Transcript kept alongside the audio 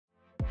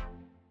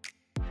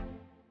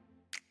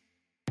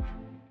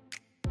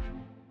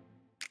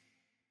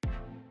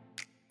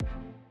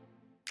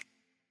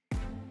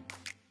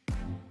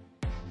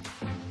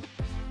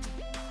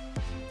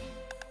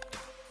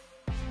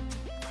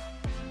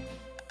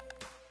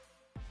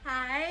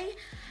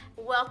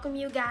Welcome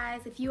you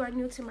guys. If you are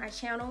new to my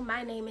channel,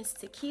 my name is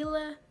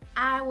Tequila.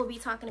 I will be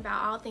talking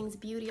about all things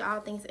beauty, all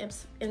things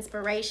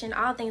inspiration,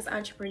 all things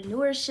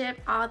entrepreneurship,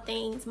 all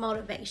things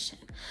motivation.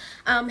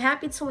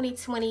 Happy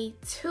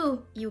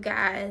 2022, you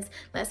guys.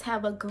 Let's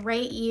have a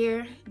great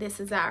year. This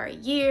is our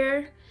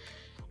year.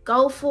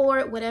 Go for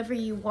it, whatever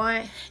you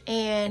want,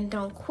 and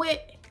don't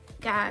quit,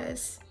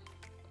 guys.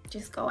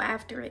 Just go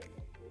after it.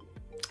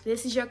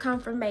 This is your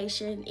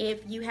confirmation.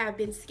 If you have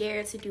been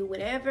scared to do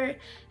whatever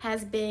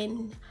has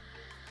been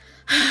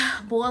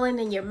boiling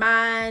in your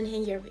mind,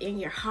 in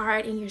your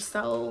heart, in your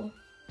soul,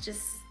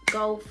 just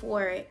go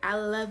for it. I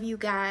love you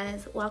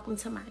guys. Welcome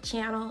to my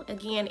channel.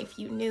 Again, if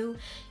you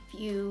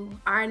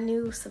are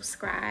new,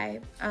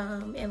 subscribe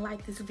and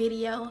like this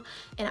video.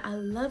 And I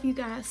love you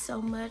guys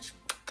so much.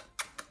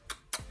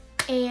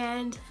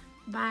 And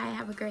bye.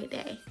 Have a great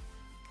day.